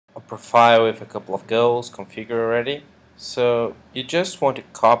profile with a couple of goals configured already. So you just want to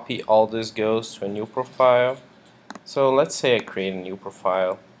copy all these goals to a new profile. So let's say I create a new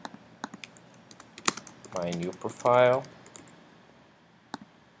profile, my new profile.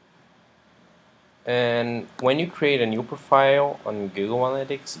 And when you create a new profile on Google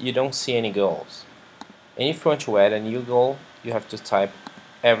Analytics, you don't see any goals. And if you want to add a new goal, you have to type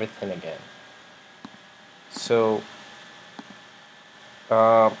everything again. So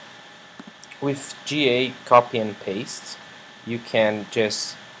with GA copy and paste, you can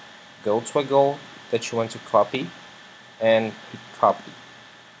just go to a goal that you want to copy and hit copy,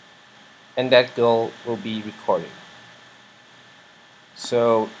 and that goal will be recorded.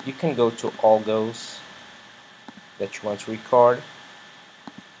 So you can go to all goals that you want to record,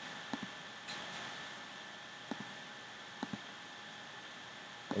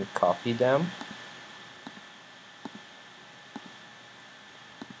 and copy them.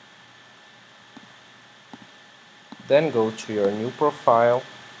 Then go to your new profile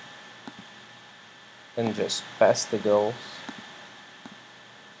and just paste the goals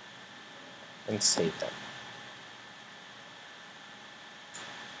and save them.